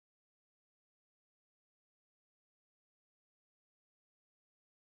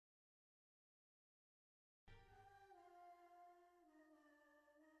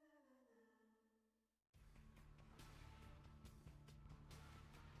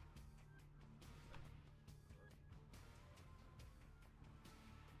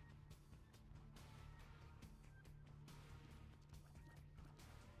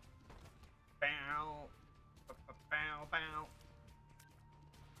bow.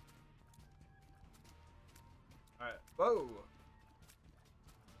 Alright. Whoa.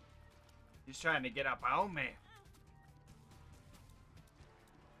 He's trying to get up on me.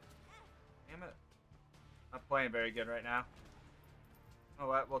 Damn it. Not playing very good right now. Oh,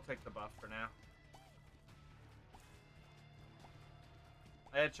 what? We'll take the buff for now.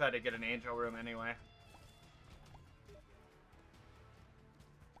 I had tried to get an angel room anyway.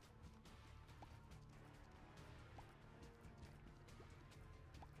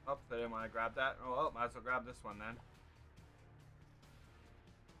 Oops, I didn't want to grab that. Oh, well, might as well grab this one then.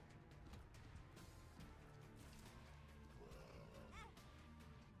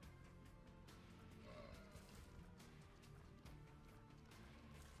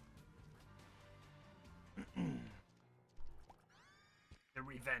 The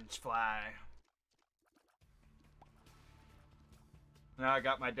revenge fly. Now I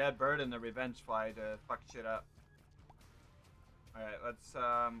got my dead bird and the revenge fly to fuck shit up. Alright, let's,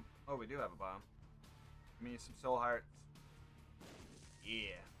 oh, we do have a bomb. Give me some soul hearts.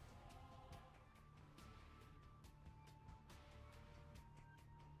 Yeah.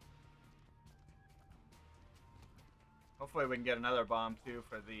 Hopefully we can get another bomb, too,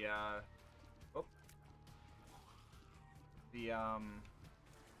 for the, oh. The,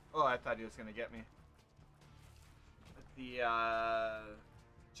 oh, I thought he was gonna get me. The,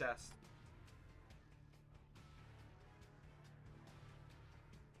 chest.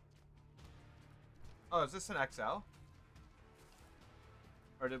 Oh, is this an XL?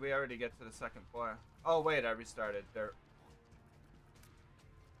 Or did we already get to the second floor? Oh, wait, I restarted. There.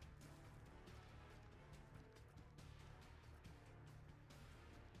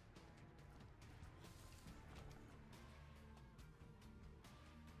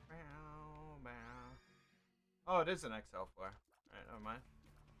 Oh, it is an XL floor. Alright, never mind.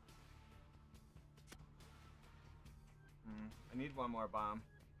 I need one more bomb.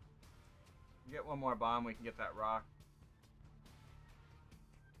 Get one more bomb, we can get that rock.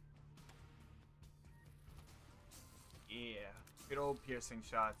 Yeah, good old piercing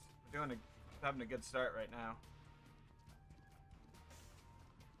shots. We're having a good start right now.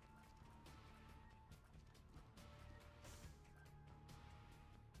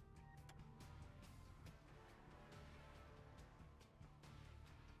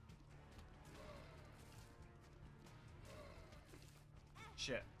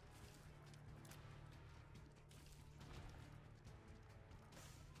 Shit.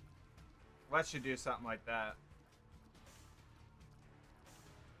 Let's should do something like that.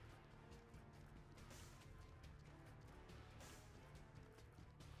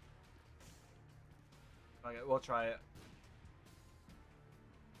 Okay, we'll try it.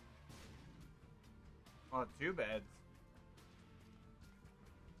 Oh, 2 beds.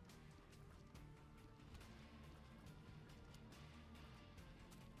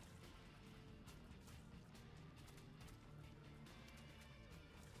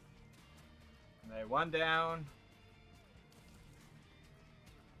 Okay, 1 down.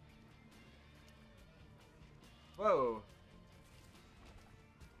 Whoa.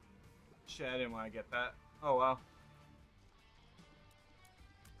 Shit, I didn't want to get that. Oh well.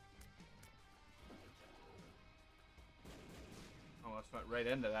 Almost went right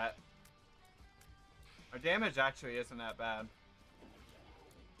into that. Our damage actually isn't that bad.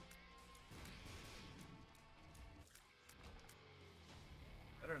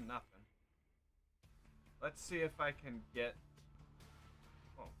 Better than nothing. Let's see if I can get...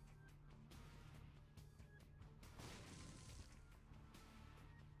 Oh.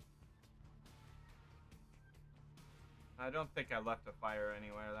 I don't think I left a fire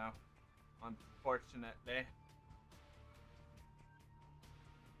anywhere though. Unfortunately.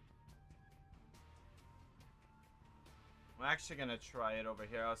 I'm actually gonna try it over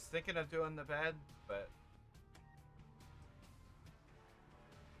here. I was thinking of doing the bed, but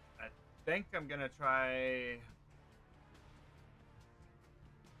I think I'm gonna try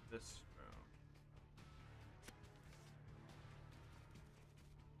this room.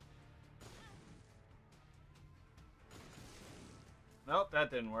 Nope, that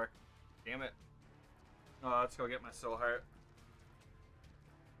didn't work. Damn it. Oh, let's go get my soul heart.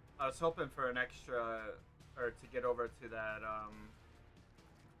 I was hoping for an extra, or to get over to that,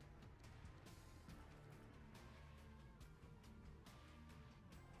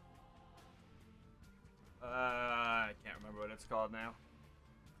 I can't remember what it's called now.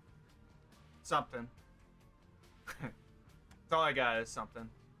 Something. That's all I got is something.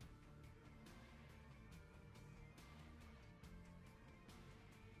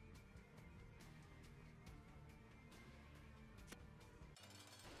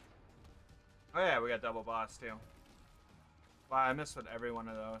 Oh yeah, we got double boss too. Wow, I missed with every one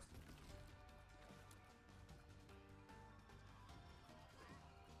of those.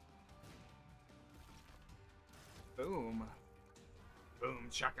 Boom. Boom,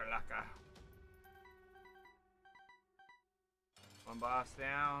 shakalaka. One boss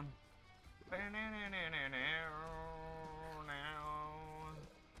down.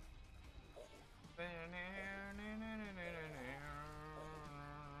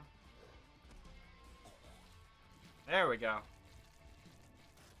 There we go.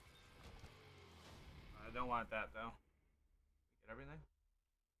 I don't want that though. Get everything?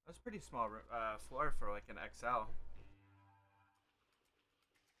 That's pretty small floor for like an XL.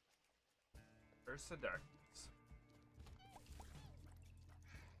 Curse of Darkness.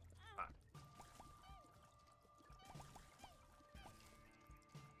 Fuck.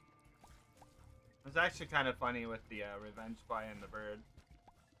 It's actually kind of funny with the revenge fly and the bird.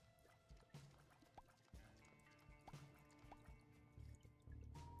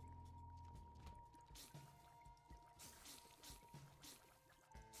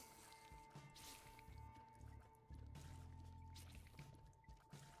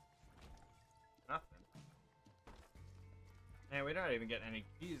 Nothing. Man, we don't even get any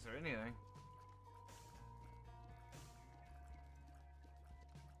keys or anything.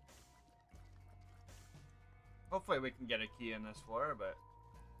 Hopefully we can get a key in this floor, but...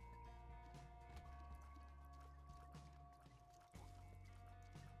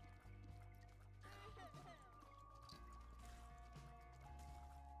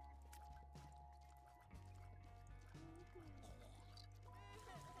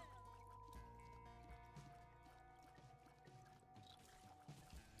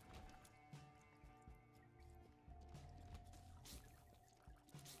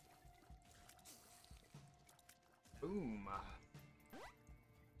 Boom.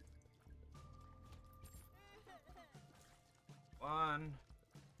 One.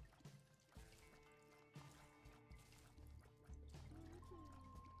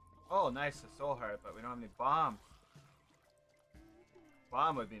 Oh, nice, a soul heart, but we don't have any bombs.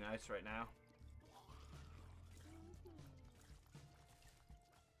 Bomb would be nice right now.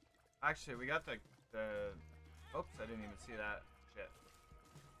 Actually, we got the oops, I didn't even see that. Shit.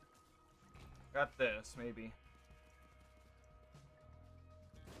 Got this, maybe.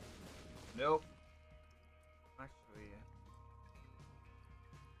 Nope. Actually,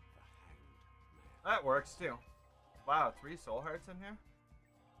 that works too. Wow, 3 soul hearts in here?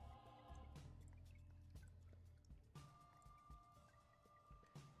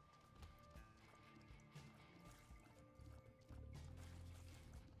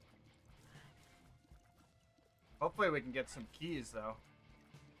 Hopefully we can get some keys though.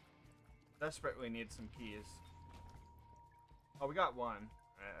 Desperately need some keys. Oh, we got one.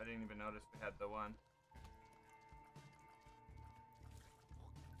 I didn't even notice we had the one.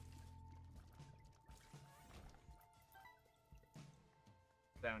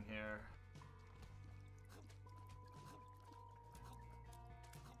 Down here.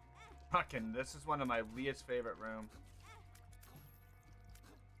 Fucking, this is one of my least favorite rooms.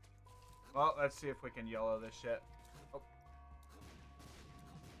 Well, let's see if we can yellow this shit. Oh.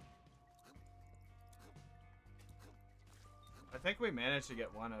 I think we managed to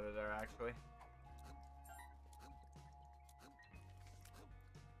get one out of there, actually.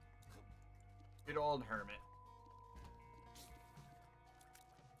 Good old hermit.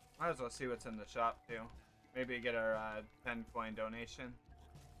 Might as well see what's in the shop, too. Maybe get our 10 coin donation.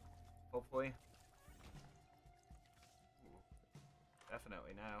 Hopefully. Ooh.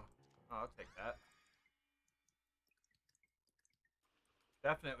 Definitely now. Oh, I'll take that.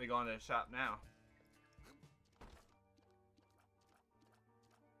 Definitely going to the shop now.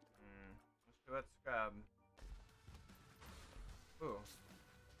 Let's grab. Ooh.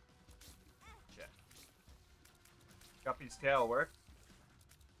 Shit. Guppy's tail worked.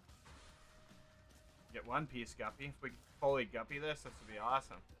 Get one piece Guppy. If we can fully Guppy this would be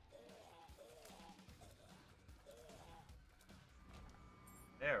awesome.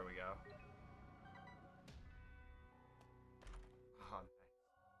 There we go. Oh,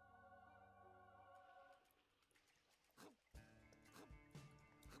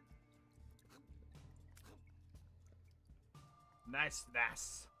 nice.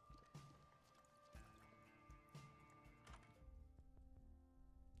 Nice.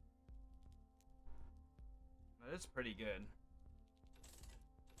 That is pretty good.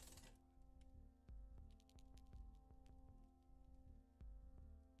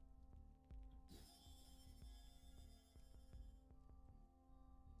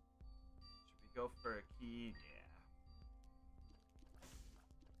 Should we go for a key? Yeah.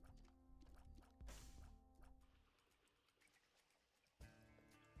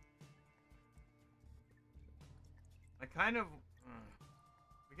 I kind of...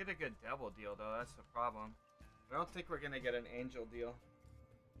 we get a good devil deal, though. That's the problem. I don't think we're going to get an angel deal.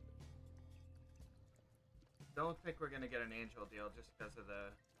 Don't think we're going to get an angel deal just because of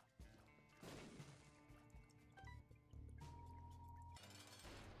the...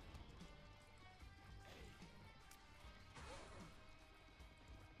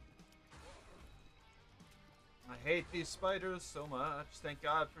 I hate these spiders so much. Thank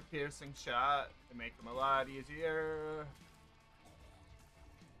God for piercing shot to make them a lot easier.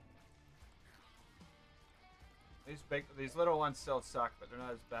 These little ones still suck, but they're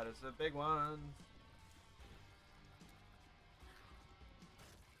not as bad as the big ones.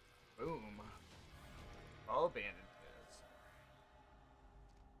 Boom. All bandages.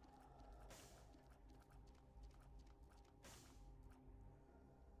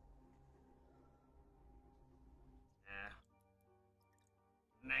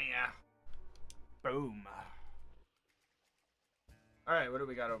 Nah. Boom. Alright, what do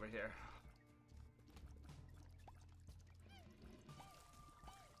we got over here?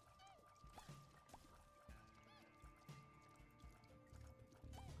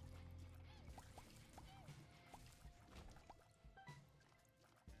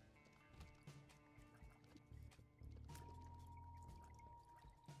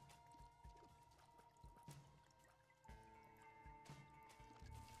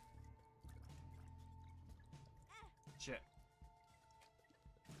 Shit.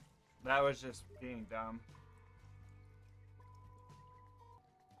 That was just being dumb.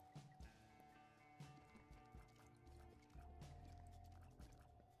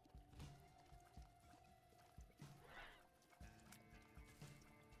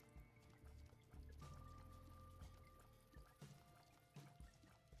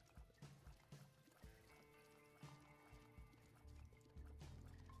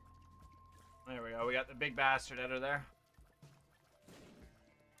 There we go. We got the big bastard out of there.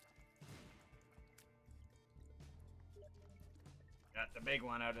 Got the big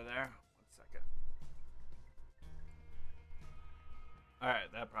one out of there. 1 second.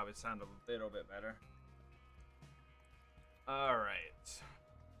 Alright, that probably sounded a little bit better. Alright.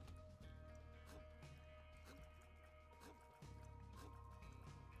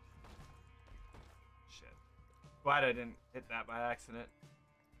 Shit. Glad I didn't hit that by accident.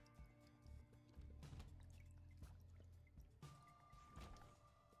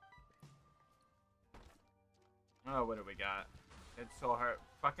 Oh, what do we got? It's so hard.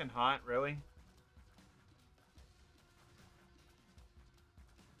 Fucking haunt, really?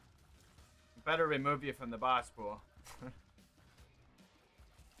 Better remove you from the boss pool.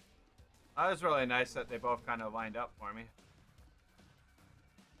 That was really nice that they both kind of lined up for me.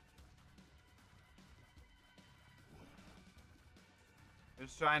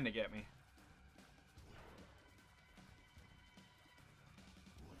 Just trying to get me.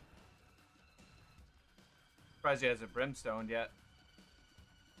 Surprised he hasn't brimstoned yet.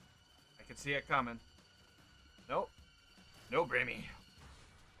 I can see it coming. Nope. No brimmy.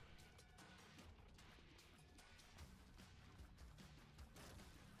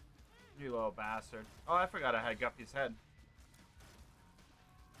 You little bastard. Oh, I forgot I had Guppy's head.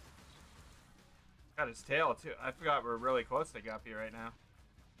 Got his tail, too. I forgot we're really close to Guppy right now.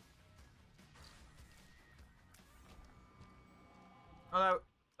 Oh,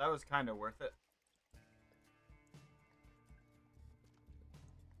 that was kind of worth it.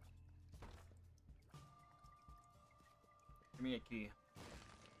 Give me a key.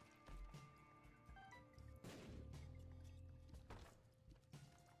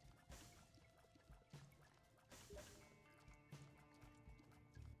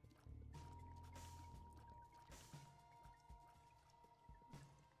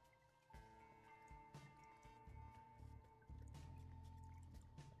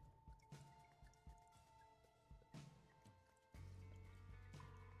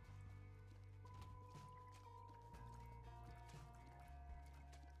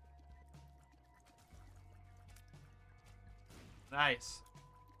 Nice.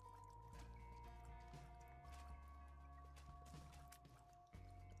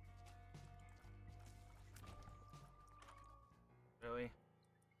 Really?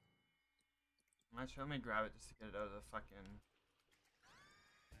 Let me grab it just to get it out of the fucking...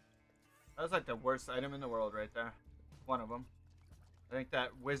 That was like the worst item in the world right there. One of them. I think that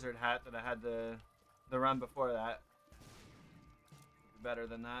wizard hat that I had the run before that. Better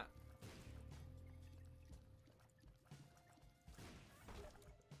than that.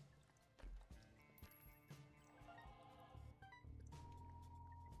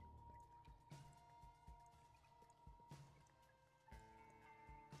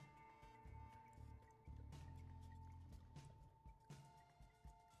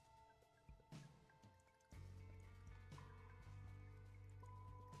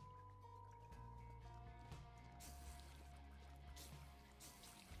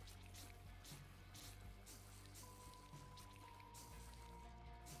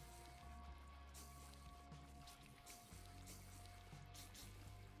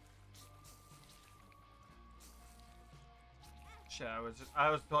 Shit, I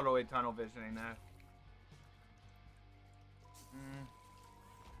was totally tunnel visioning that. Mm.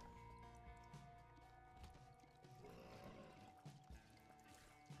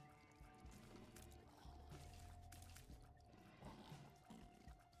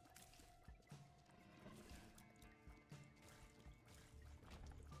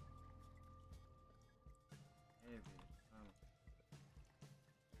 Maybe.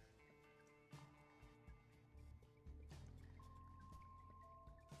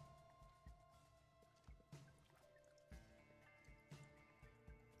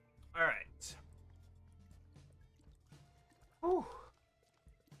 All right. Whew.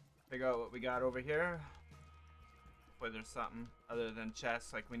 Figure out what we got over here. Hopefully there's something other than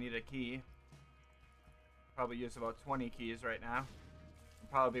chests. Like we need a key. Probably use about 20 keys right now.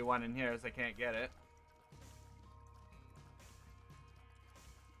 There'll probably be one in here as I can't get it.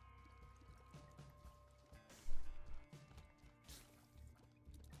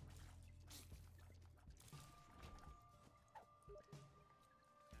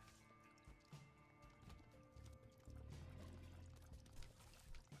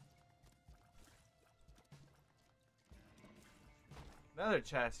 Another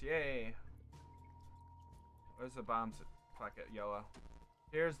chest, yay. Where's the bombs? Fuck it, YOLO.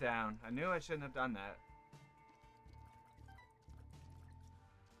 Tears down. I knew I shouldn't have done that.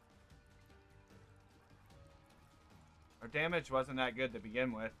 Our damage wasn't that good to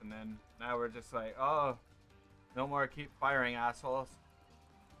begin with, and then now we're just like, oh, no more keep firing, assholes.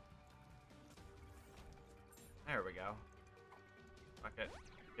 There we go. Fuck it.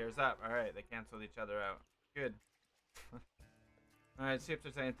 Tears up. Alright, they canceled each other out. Good. Alright, see if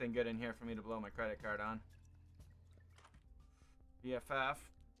there's anything good in here for me to blow my credit card on. BFF. I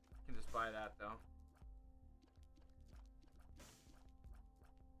can just buy that though.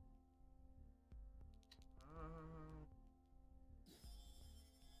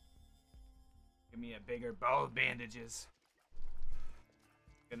 Give me a bigger bow of bandages.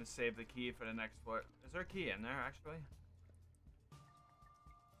 Gonna save the key for the next floor. Is there a key in there actually?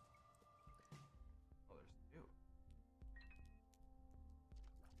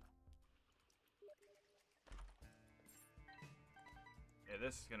 Yeah,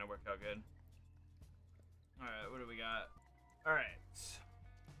 this is gonna work out good. Alright, what do we got? Alright.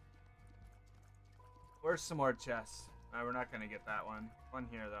 Where's some more chests? We're not gonna get that one. One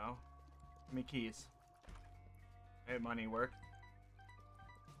here, though. Give me keys. Hey, money work.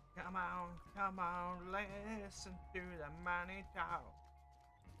 Come on, listen to the money talk.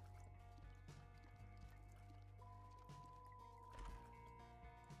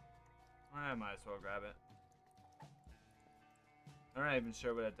 I might as well grab it. I'm not even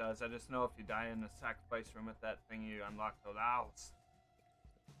sure what it does. I just know if you die in the sacrifice room with that thing, you unlock the owls.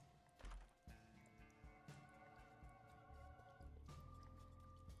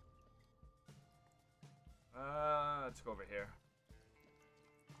 Let's go over here.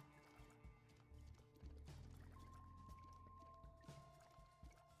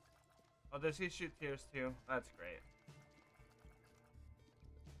 Oh, does he shoot tears too? That's great.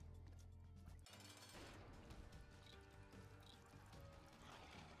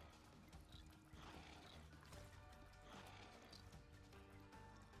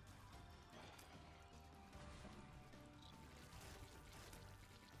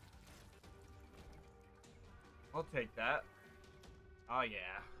 I'll take that. Oh,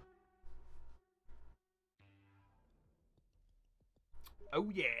 yeah. Oh,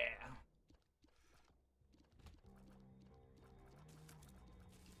 yeah.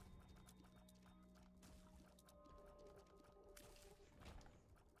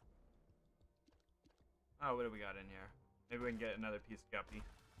 Oh, what do we got in here? Maybe we can get another piece of guppy.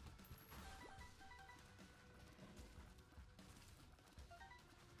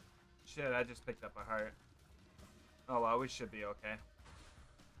 Shit, I just picked up a heart. Oh well, we should be okay.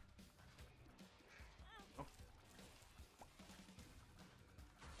 Oh.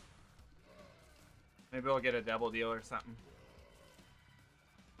 Maybe we'll get a double deal or something.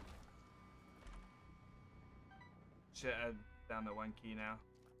 Shit, I'm down to one key now.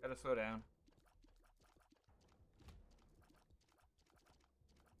 Gotta slow down.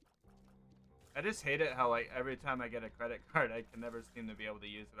 I just hate it how, like, every time I get a credit card, I can never seem to be able to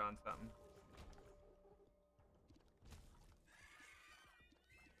use it on something.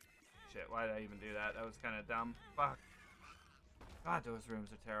 Shit, why did I even do that? That was kind of dumb. Fuck. God, those rooms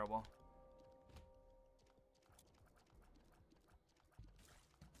are terrible.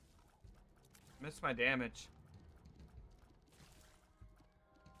 Missed my damage.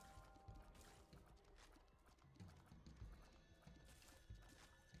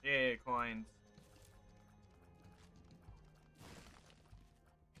 Yay, coins.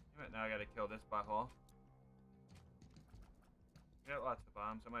 Alright, now I gotta kill this butthole. Got lots of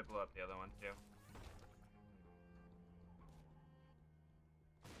bombs. I might blow up the other one too.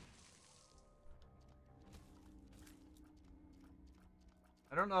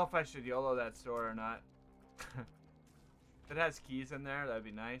 I don't know if I should YOLO that store or not. If it has keys in there, that'd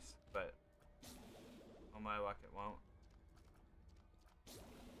be nice, but on my luck it won't.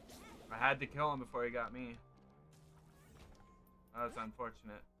 I had to kill him before he got me. That was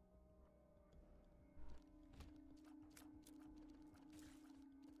unfortunate.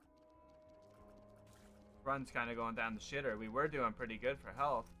 Run's kind of going down the shitter. We were doing pretty good for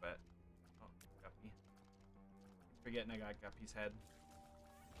health, but... Oh, Guppy. Forgetting I got Guppy's head.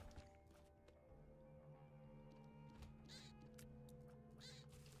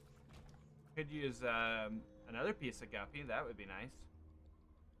 Could use another piece of Guppy. That would be nice.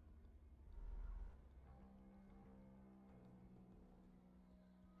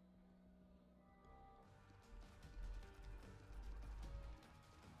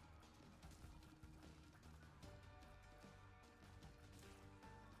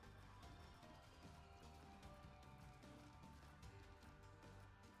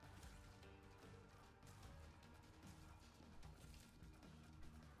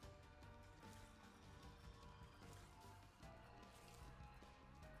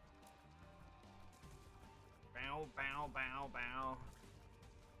 Bow, bow, bow, bow.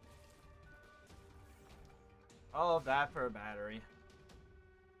 All of that for a battery.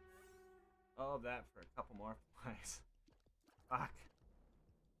 All of that for a couple more flies. Fuck.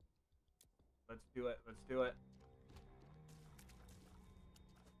 Let's do it. Let's do it.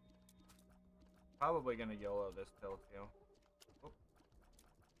 Probably gonna YOLO this pill too. Oop.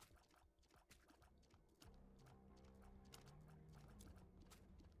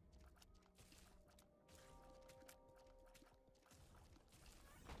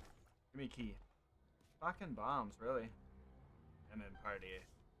 Give me key. Fucking bombs, really. And then party.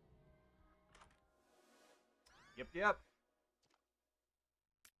 Yep, yep.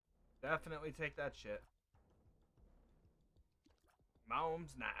 Definitely take that shit.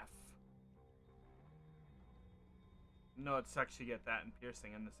 Mom's knife. No, it sucks you get that and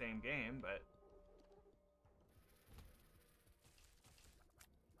piercing in the same game, but...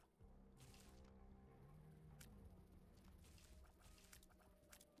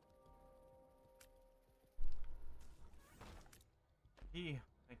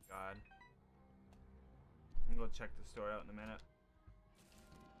 Thank God. I'm gonna go check the store out in a minute.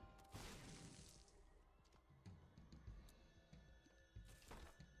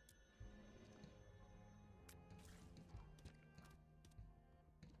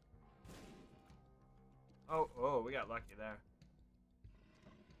 Oh, we got lucky there.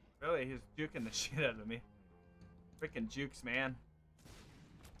 Really, he's juking the shit out of me. Freaking jukes, man.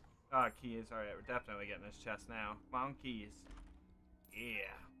 Ah, keys. Alright, we're definitely getting this chest now. Come on, keys.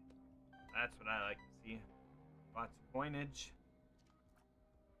 Yeah. That's what I like to see. Lots of coinage.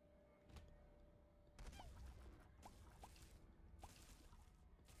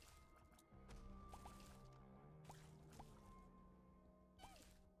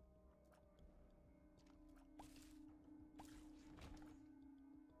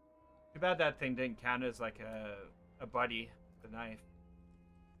 Too bad that thing didn't count as like a buddy, the knife.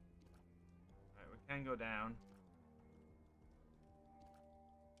 Alright, we can go down.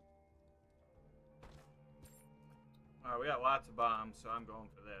 Alright, we got lots of bombs, so I'm going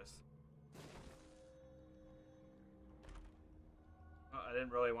for this. Well, I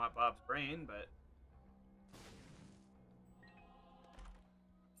didn't really want Bob's brain, but...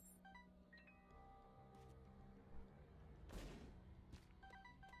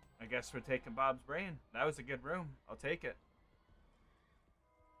 I guess we're taking Bob's brain. That was a good room. I'll take it.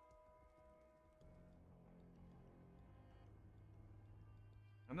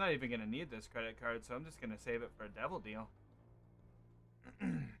 I'm not even going to need this credit card, so I'm just going to save it for a devil deal.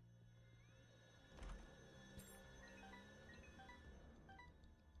 We'll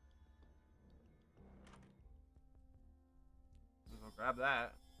grab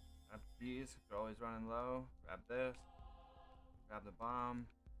that. Grab these. We're always running low. Grab this. Grab the bomb.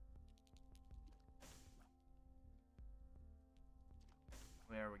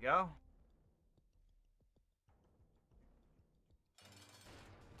 There we go.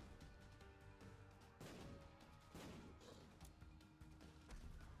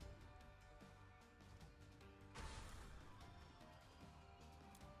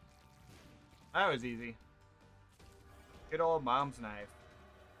 That was easy. Good old mom's knife.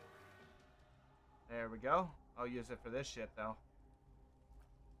 There we go. I'll use it for this shit though.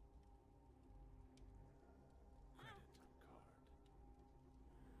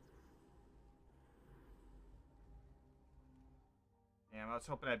 Damn, I was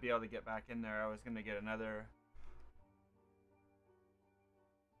hoping I'd be able to get back in there. I was gonna get another.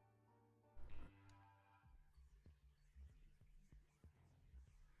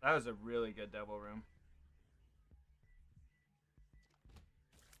 That was a really good devil room.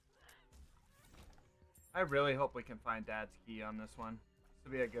 I really hope we can find Dad's key on this one. This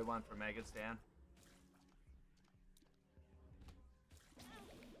will be a good one for Mega Stan.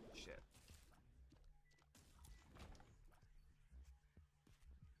 Shit.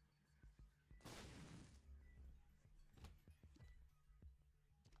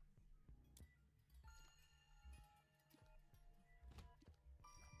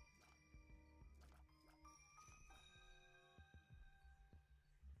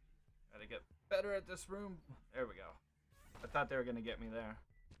 Gotta get better at this room. There we go. I thought they were gonna get me there.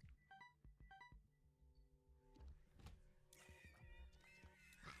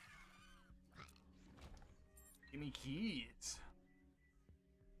 Give me keys.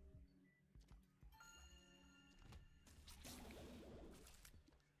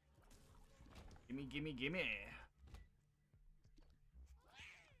 Gimme, gimme, gimme.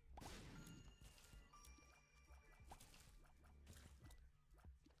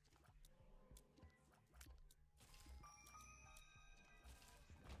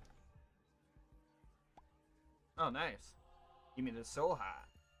 Oh, nice. Give me the soul hat.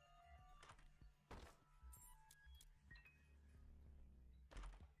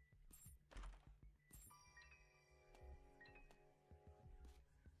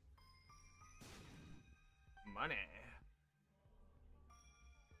 Money.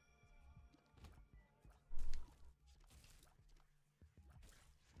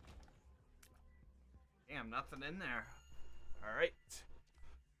 Damn, nothing in there. All right.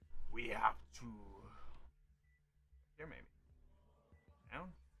 We have to. Here, maybe.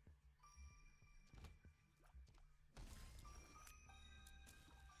 Down.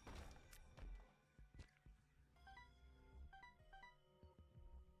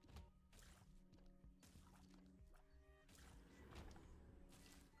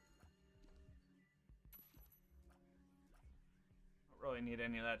 Don't really need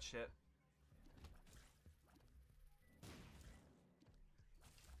any of that shit.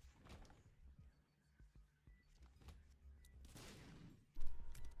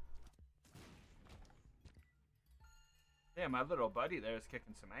 Yeah, my little buddy there is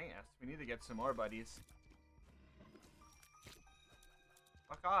kicking some ass. We need to get some more buddies.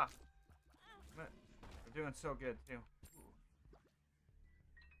 Fuck off. We're doing so good, too. Ooh.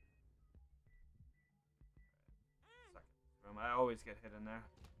 Second room. I always get hit in there.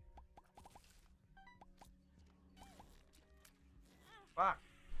 Fuck.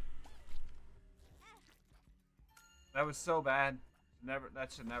 That was so bad.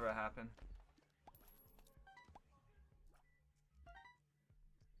 That should never happen.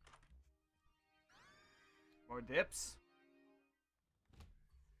 More dips?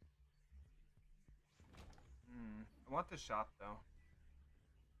 I want the shop, though.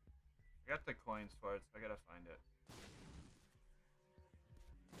 I got the coins for it, so I gotta find it.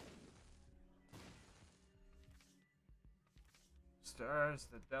 Stars,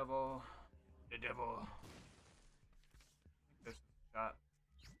 the devil. The devil. I think there's a shop.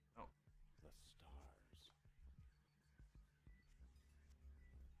 Oh. The stars.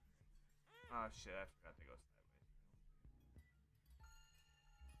 Oh shit, I forgot to go sideways.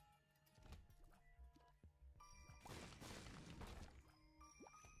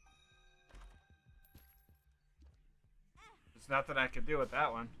 There's nothing I could do with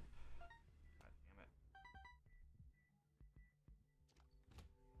that one. God damn it.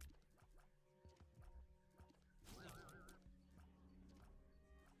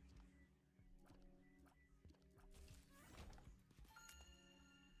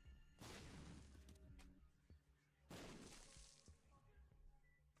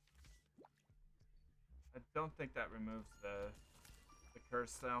 I don't think that removes the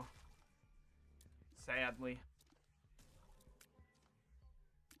curse, though. Sadly.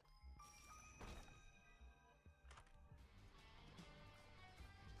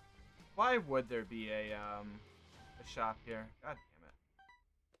 Why would there be a shop here? God damn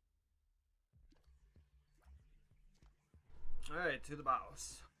it. Alright, to the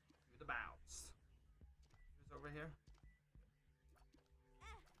boss. To the boss. Who's over here?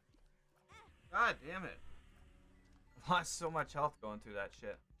 God damn it. I lost so much health going through that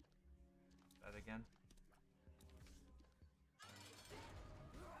shit. That again.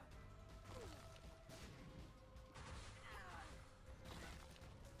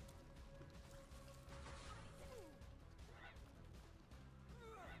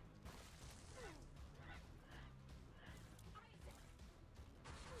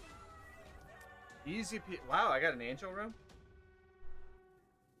 Easy wow, I got an angel room?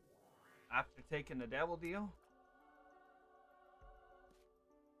 After taking the devil deal?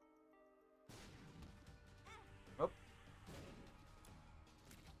 Oh.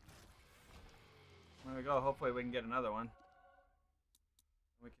 There we go. Hopefully we can get another one.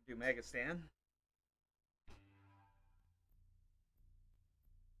 We can do Mega Stand.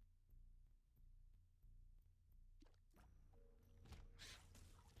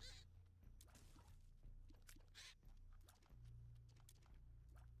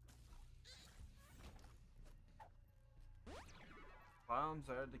 Bombs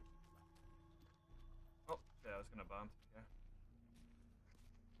are the key. Oh, yeah, I was gonna bomb through here.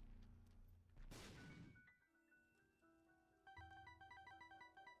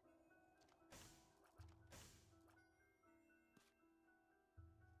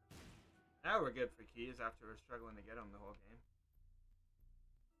 Now we're good for keys after we're struggling to get them the whole game.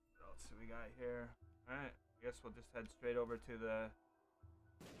 What else do we got here? Alright, I guess we'll just head straight over to the...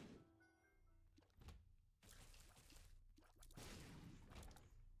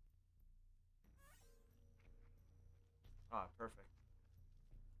 Ah, perfect.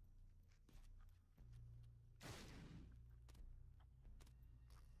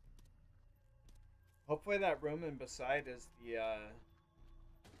 Hopefully that room in beside is the,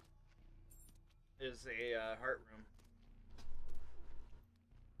 heart room.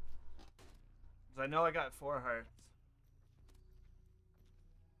 Because I know I got 4 hearts.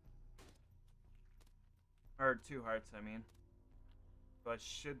 Or 2 hearts, I mean. So I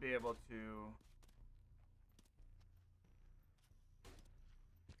should be able to...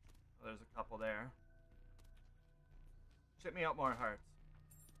 Oh, there's a couple there. Ship me out more hearts.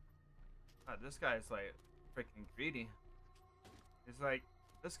 God, this guy's like freaking greedy. He's like,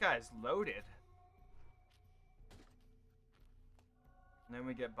 this guy's loaded. And then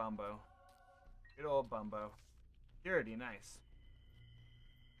we get Bumbo. Good old Bumbo. Purity, nice.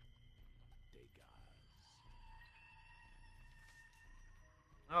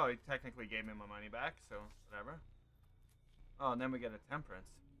 Oh, he technically gave me my money back, so whatever. Oh, and then we get a Temperance.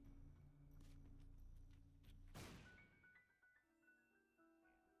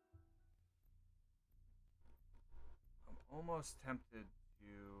 I'm almost tempted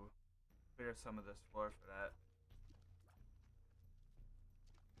to clear some of this floor for that.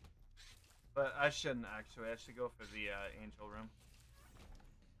 But I shouldn't actually. I should go for the angel room.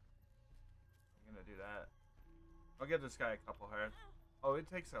 I'm gonna do that. I'll give this guy a couple hearts. Oh, it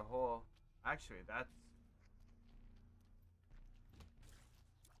takes a whole... Actually, that's...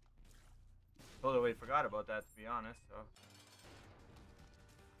 Totally forgot about that, to be honest, so...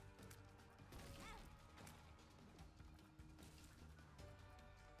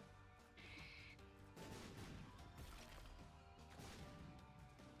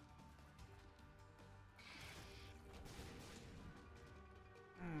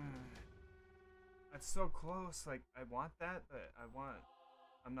 That's so close, like, I want that, but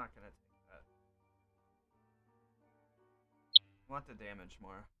I'm not gonna take that. I want the damage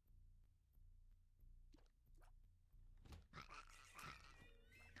more.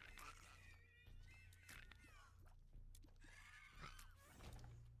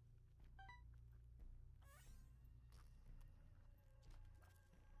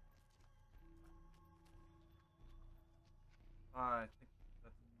 I think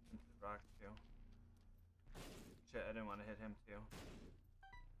that's into rock too. Shit, I didn't want to hit him too.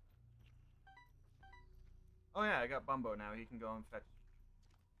 Oh yeah, I got Bumbo now. He can go and fetch.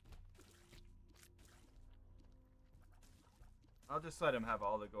 I'll just let him have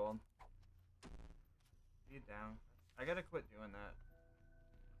all the gold. Speed down. I gotta quit doing that.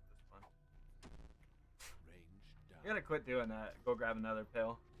 This fun. I gotta quit doing that. Go grab another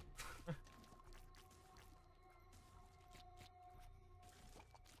pill.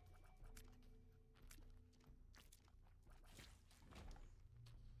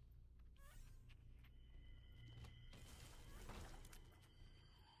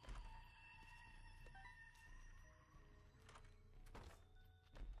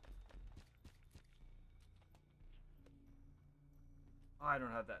 Oh, I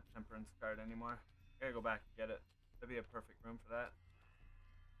don't have that Temperance card anymore. I gotta go back and get it. That'd be a perfect room for that.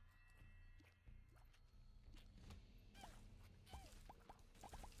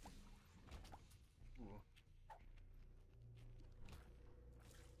 Ooh.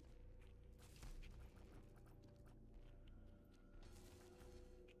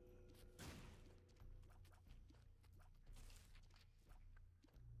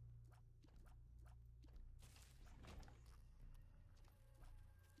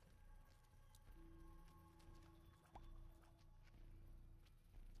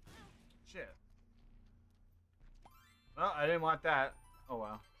 Shit. Oh, I didn't want that. Oh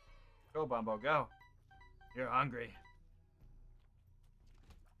well. Go, Bumbo, go. You're hungry.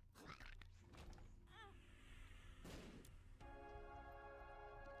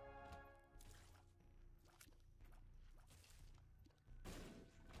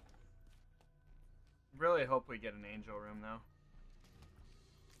 Really hope we get an angel room, though.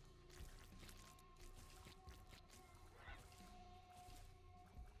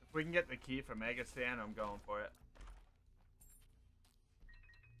 If we can get the key for Mega Stan, I'm going for it.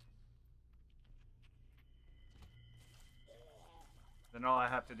 Then all I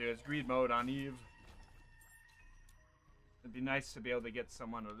have to do is greed mode on Eve. It'd be nice to be able to get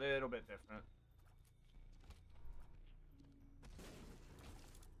someone a little bit different.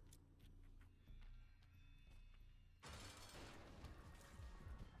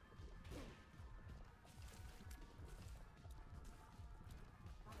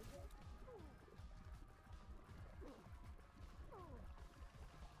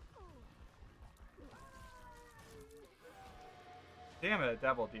 Damn it, a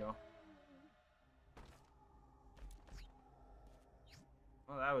devil deal.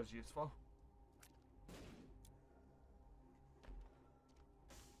 Well, that was useful.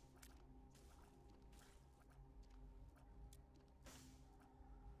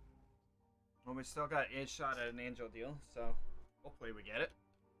 Well, we still got a shot at an angel deal, so hopefully we get it.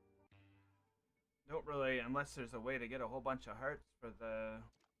 Don't really, unless there's a way to get a whole bunch of hearts for the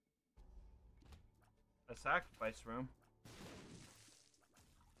sacrifice room.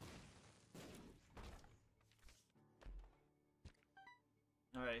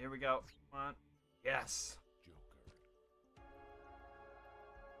 Alright, here we go. Come on. Yes. Joker.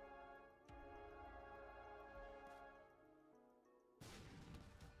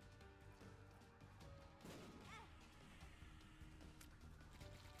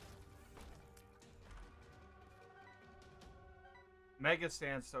 Mega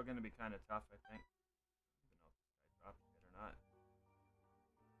Stan's still going to be kind of tough, I think. I don't know if this guy drops it or not.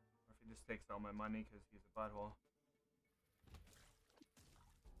 Or if he just takes all my money because he's a butthole.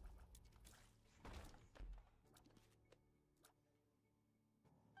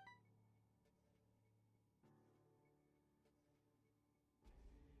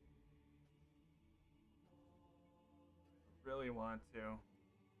 Really want to.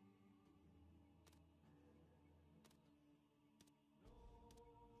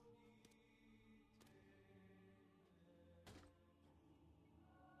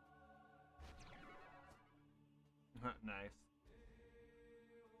 Nice.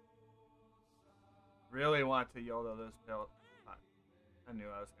 Really want to YOLO those pills. I knew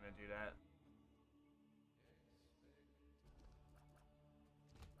I was going to do that.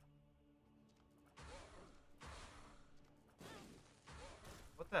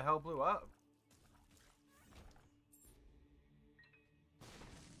 What the hell blew up?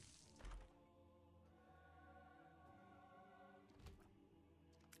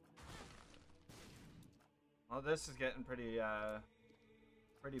 Well, this is getting pretty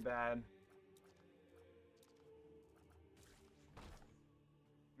bad.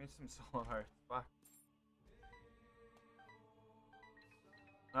 Give me some soul hearts. Fuck.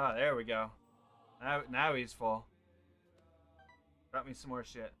 Oh, there we go. Now he's full. Got me some more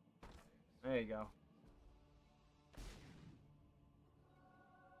shit. There you go.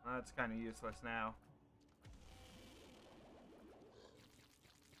 Well, that's kind of useless now.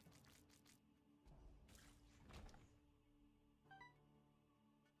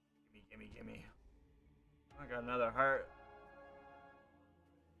 Gimme. I got another heart.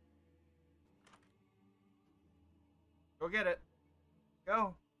 Go get it.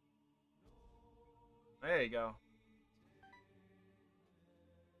 Go. There you go.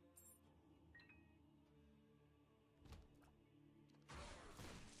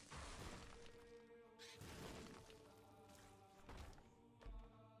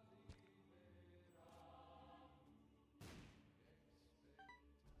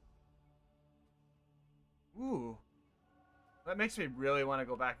 Ooh. That makes me really want to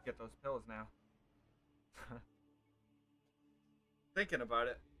go back and get those pills now. Thinking about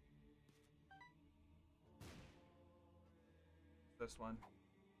it. This one.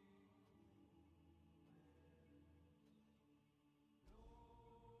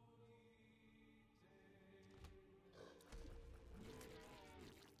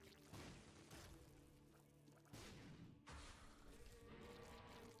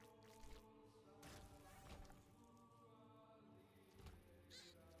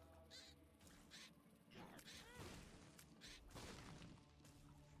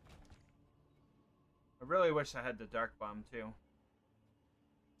 I really wish I had the dark bomb too.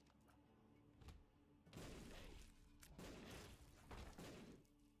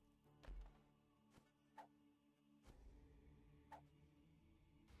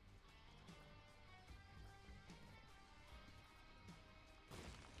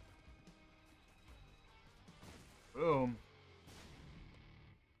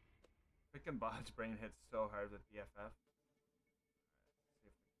 Bob's brain hits so hard with BFF. See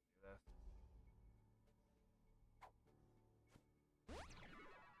if we can do this.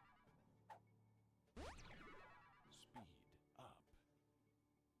 Speed up.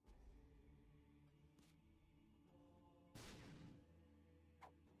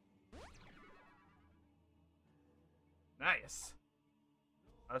 Nice.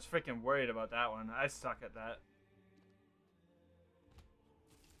 I was freaking worried about that one. I suck at that.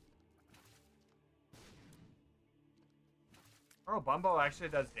 Oh, Bumbo actually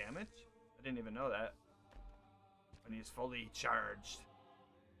does damage? I didn't even know that. When he's fully charged.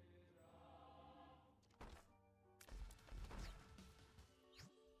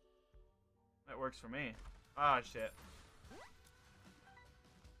 That works for me. Ah, shit.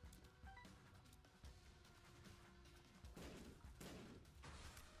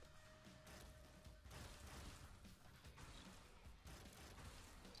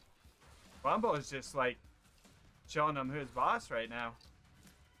 Bumbo is just like showing him who's boss right now.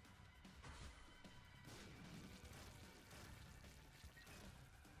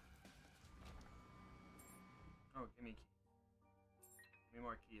 Oh, give me keys. Give me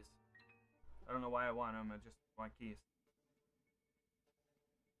more keys. I don't know why I want them, I just want keys.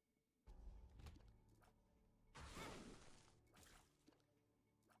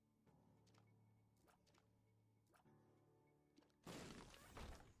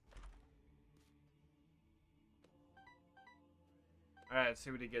 Alright, let's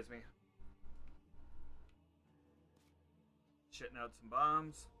see what he gives me. Shitting out some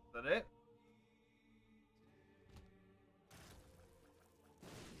bombs. Is that it?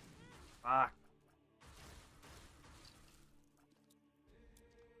 Fuck.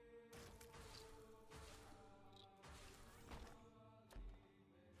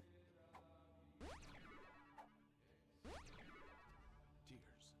 Tears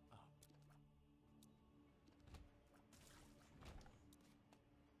up.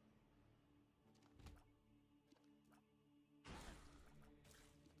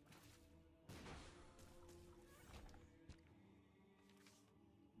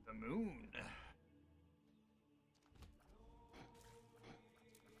 The moon.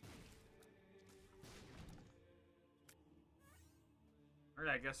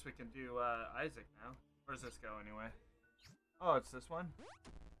 Alright, I guess we can do Isaac now. Where's this go anyway? Oh, it's this one?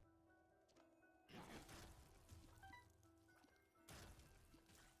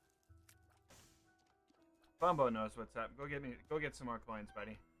 Bumbo knows what's up. Go get some more coins,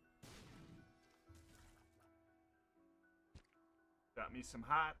 buddy. Got me some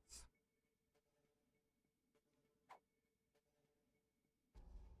hots.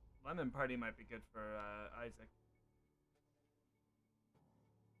 Lemon Party might be good for Isaac.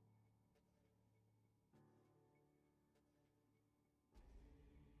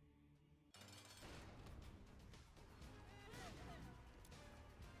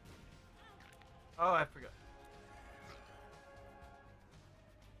 Oh, I forgot.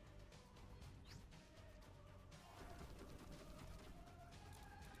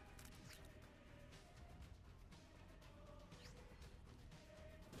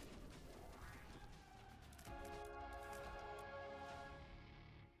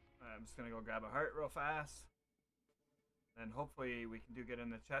 I'm just gonna go grab a heart real fast. And hopefully we can do good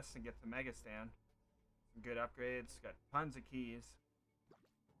in the chest and get the Mega Stand. Some good upgrades. Got tons of keys.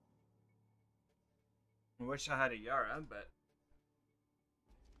 I wish I had a Yara, but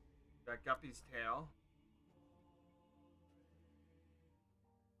got Guppy's tail.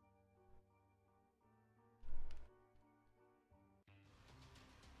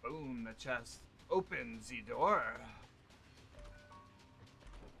 Boom, the chest opens the door.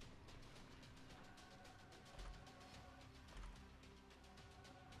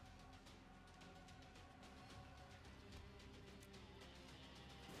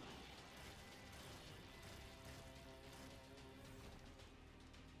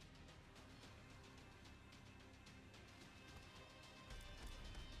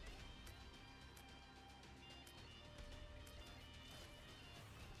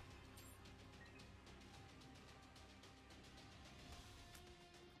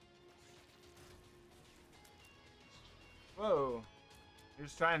 Whoa. He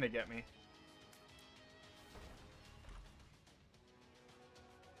was trying to get me.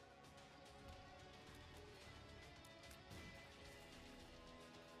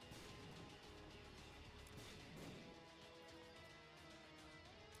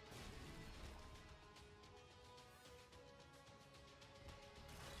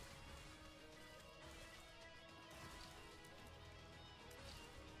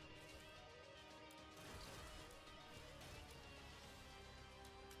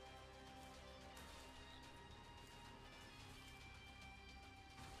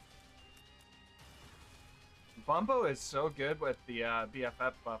 Bumbo is so good with the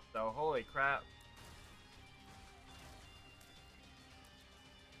BFF buff, though. Holy crap.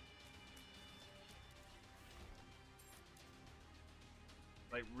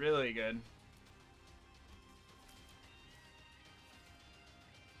 Like, really good.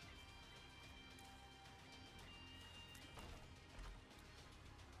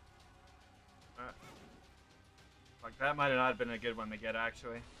 Like, that might have not been a good one to get,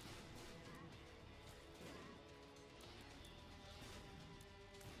 actually.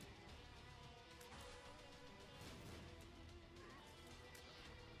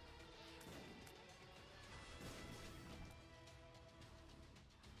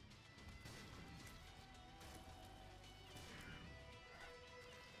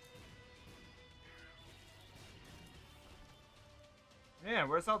 Man,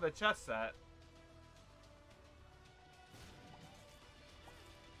 where's all the chests at?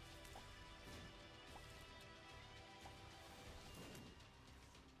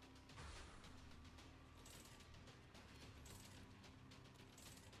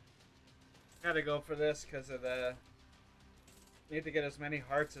 Gotta go for this because of the... Need to get as many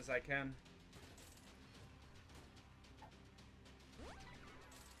hearts as I can.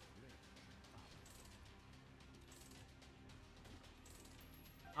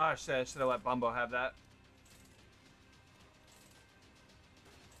 Oh shit, I should have let Bumbo have that.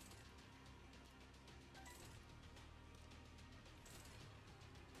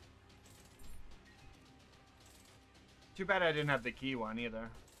 Too bad I didn't have the key one either.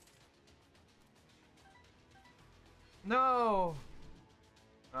 No!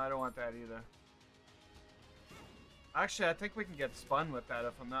 No, I don't want that either. Actually, I think we can get spun with that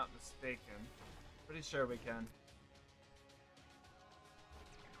if I'm not mistaken. Pretty sure we can.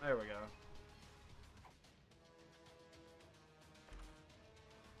 There we go.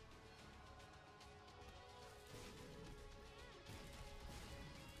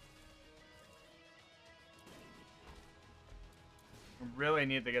 We really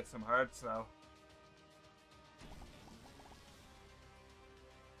need to get some hearts though.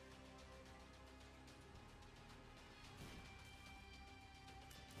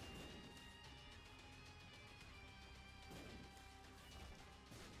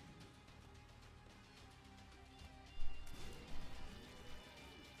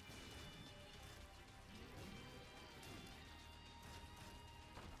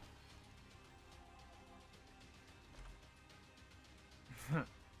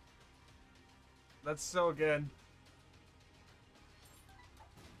 That's so good.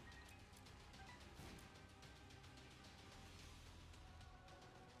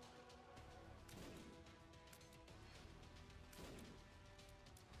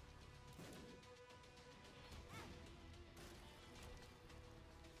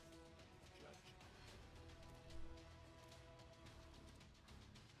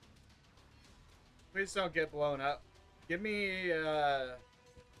 Please don't get blown up. Give me, yeah,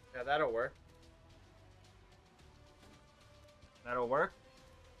 that'll work. That'll work.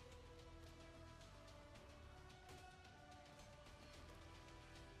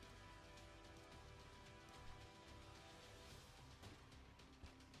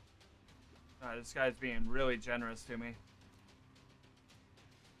 This guy's being really generous to me.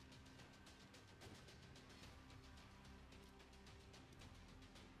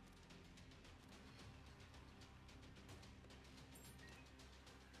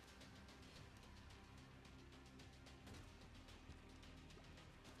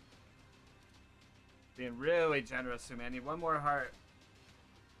 Being really generous to me. I need one more heart.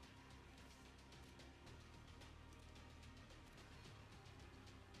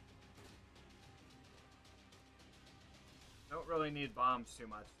 Don't really need bombs too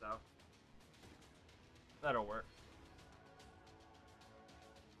much, though. That'll work.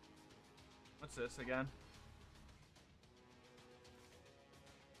 What's this again?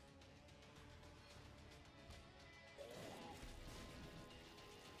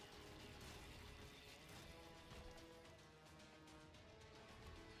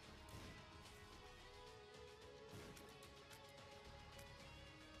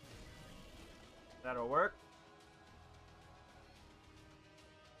 That'll work.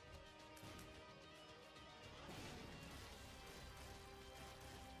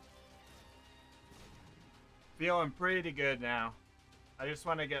 Feeling pretty good now. I just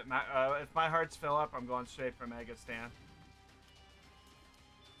want to get my, if my hearts fill up, I'm going straight for Mega Stan.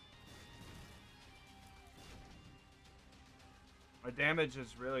 My damage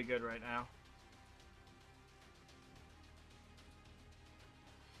is really good right now.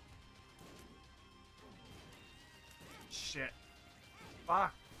 Shit.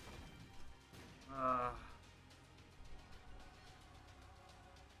 Fuck.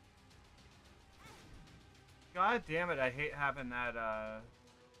 God damn it, I hate having that,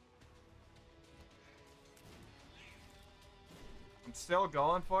 I'm still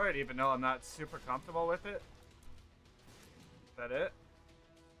going for it, even though I'm not super comfortable with it. Is that it?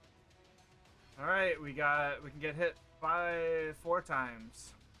 Alright, we can get hit by 4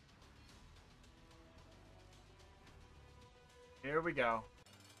 times. Here we go.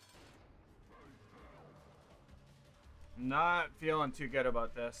 Not feeling too good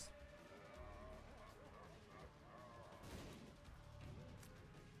about this.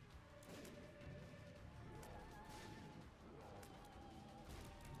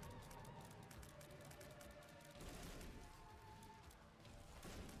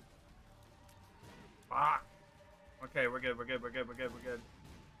 Fuck. Okay, we're good, we're good, we're good, we're good, we're good.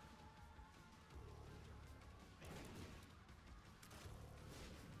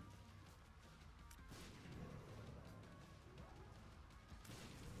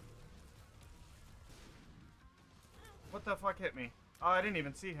 What the fuck hit me? Oh, I didn't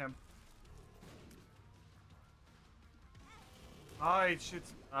even see him. Oh, he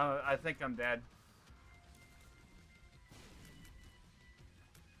shoots. I think I'm dead.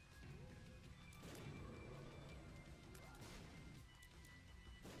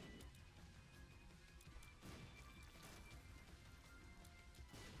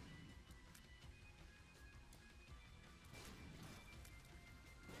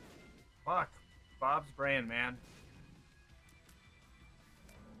 Fuck. Bob's brain, man.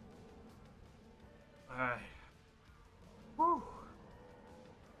 Alright. Whew.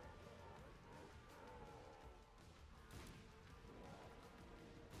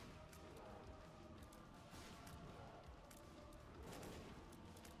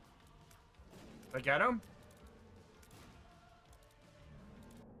 Did I get him?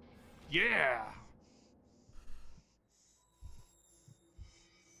 Yeah!